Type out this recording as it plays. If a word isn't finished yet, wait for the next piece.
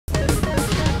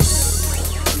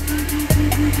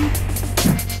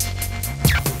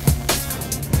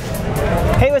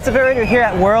it's a very here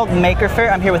at World Maker Faire.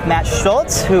 I'm here with Matt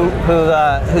Stultz,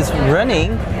 who's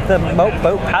running the Moat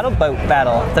Boat Paddle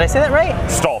Battle. Did I say that right?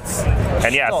 Stultz.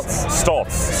 And yes,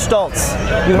 Stultz. Stultz.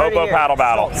 Moat Boat Paddle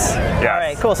Battle. Stultz. Yes. All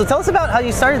right, cool. So tell us about how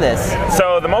you started this.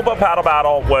 So the Moat Boat Paddle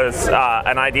Battle was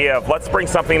an idea of let's bring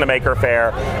something to Maker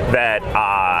Faire that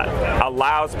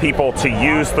allows people to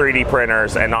use 3D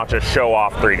printers and not just show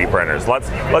off 3D printers.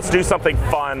 Let's do something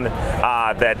fun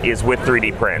that is with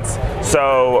 3D prints.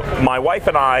 So my wife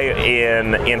and I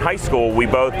in high school, we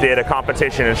both did a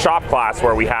competition in shop class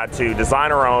where we had to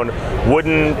design our own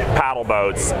wooden paddle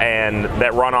boats and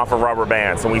that run off of rubber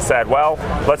bands. And we said, well,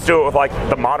 let's do it with like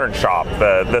the modern shop,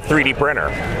 the 3D printer.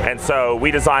 And so we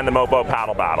designed the Moat Boat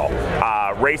Paddle Battle.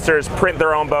 Racers print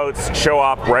their own boats, show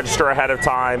up, register ahead of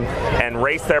time, and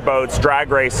race their boats drag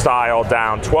race style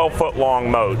down 12-foot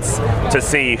long moats to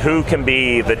see who can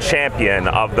be the champion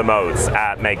of the moats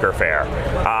at Maker Faire.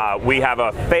 We have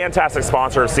a fantastic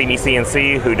sponsor of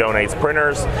CNC who donates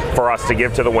printers for us to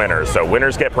give to the winners. So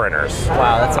winners get printers.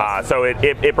 Wow, that's awesome. So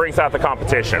it brings out the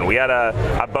competition. We had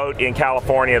a boat in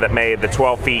California that made the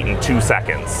 12 feet in 2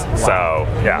 seconds. Wow. So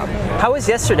yeah. How was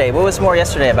yesterday? What was more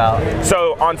yesterday about?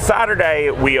 So on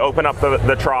Saturday we open up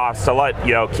the troughs to let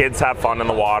kids have fun in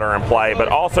the water and play, but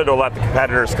also to let the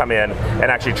competitors come in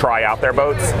and actually try out their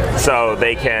boats so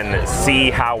they can see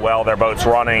how well their boat's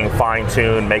running,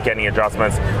 fine-tune, make any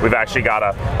adjustments. We've actually got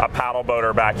a paddle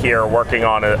boater back here working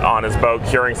on his boat,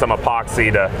 curing some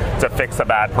epoxy to fix a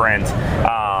bad print.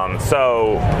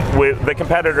 So with the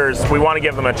competitors, we want to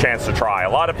give them a chance to try. A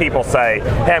lot of people say,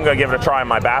 hey, I'm going to give it a try in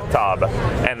my bathtub,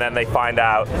 and then they find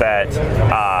out that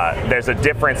there's a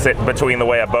difference between the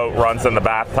way a boat runs in the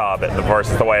bathtub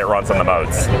versus the way it runs in the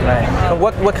boats. Right.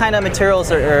 What kind of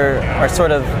materials are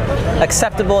sort of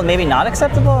acceptable and maybe not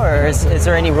acceptable, or is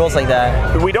there any rules like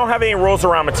that? We don't have any rules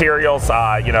around materials.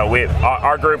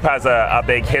 Our group has a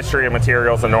big history of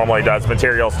materials and normally does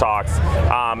materials talks,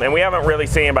 and we haven't really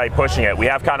seen anybody pushing it. We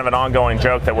have kind of an ongoing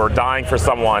joke that we're dying for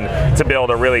someone to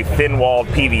build a really thin-walled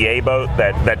PVA boat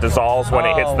that dissolves when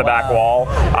it hits the back wall.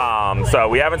 So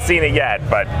we haven't seen it yet,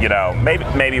 but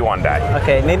maybe one day.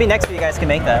 Okay, maybe next week you guys can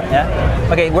make that.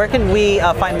 Yeah. Okay, where can we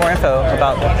find more info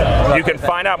about? You can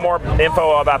find out more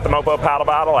info about the Moat Boat Paddle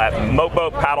Battle at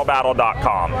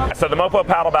moatboatpaddlebattle.com. So the Moat Boat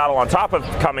Paddle Battle, on top of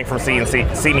coming from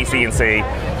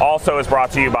CNC, also is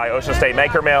brought to you by Ocean State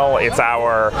Maker Mill. It's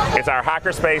our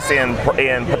hackerspace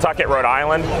in Pawtucket, Rhode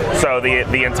Island. So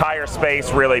the entire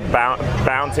space really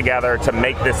bound together to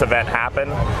make this event happen.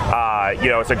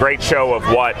 It's a great show of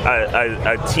what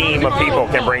a team of people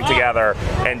can bring together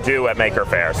and do at Maker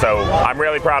Faire. So I'm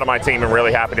really proud of my team and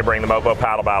really happy to bring the Moat Boat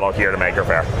Paddle Battle here to Maker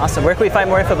Faire. Awesome. Where can we find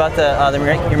more info about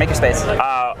your makerspace?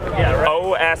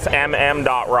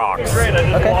 osmm.rocks.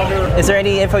 Okay. Is there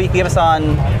any info you can give us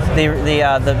on the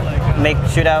Make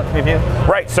Shootout review?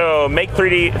 Right. So Make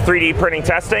 3D printing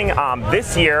testing.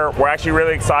 This year we're actually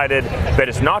really excited that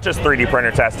it's not just 3D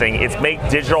printer testing. It's Make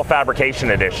Digital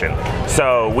Fabrication Edition.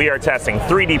 So we are testing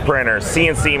 3D printers,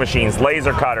 CNC machines,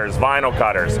 laser cutters, vinyl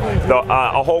cutters,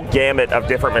 a whole gamut of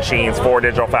different machines for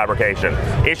digital fabrication.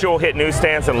 Issue will hit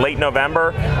newsstands in late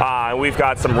November. We've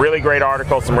got some really great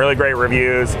articles, some really great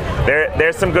reviews.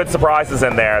 There's some good surprises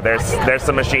in there. There's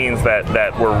some machines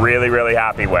that we're really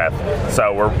happy with.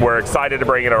 So we're excited to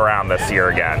bring it around this year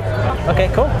again. Okay,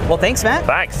 cool. Well, thanks, Matt.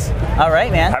 Thanks. All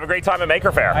right, man. Have a great time at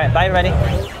Maker Faire. All right, bye, everybody.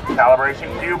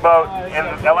 Calibration Q boat in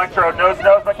electrode nose to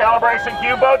nose, but Calibration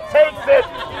Q boat takes it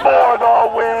for the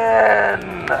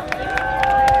win.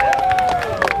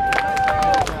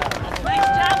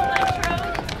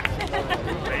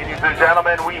 Ladies and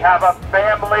gentlemen, we have a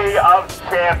family of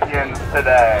champions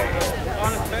today.